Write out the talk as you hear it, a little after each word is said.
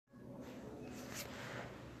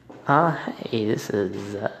Hey, this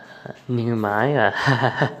is Nehemiah.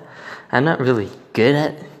 I'm not really good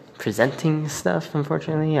at presenting stuff,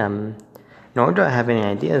 unfortunately. Nor do I have any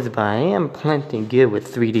ideas, but I am plenty good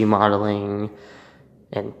with 3D modeling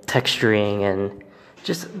and texturing and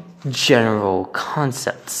just general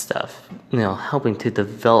concept stuff. Helping to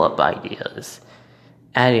develop ideas,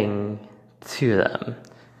 adding to them.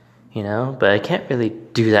 But I can't really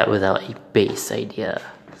do that without a base idea.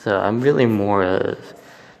 So I'm really more of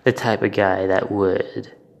the type of guy that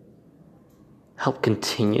would help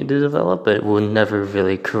continue to develop, but will never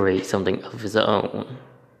really create something of his own.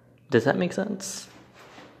 Does that make sense?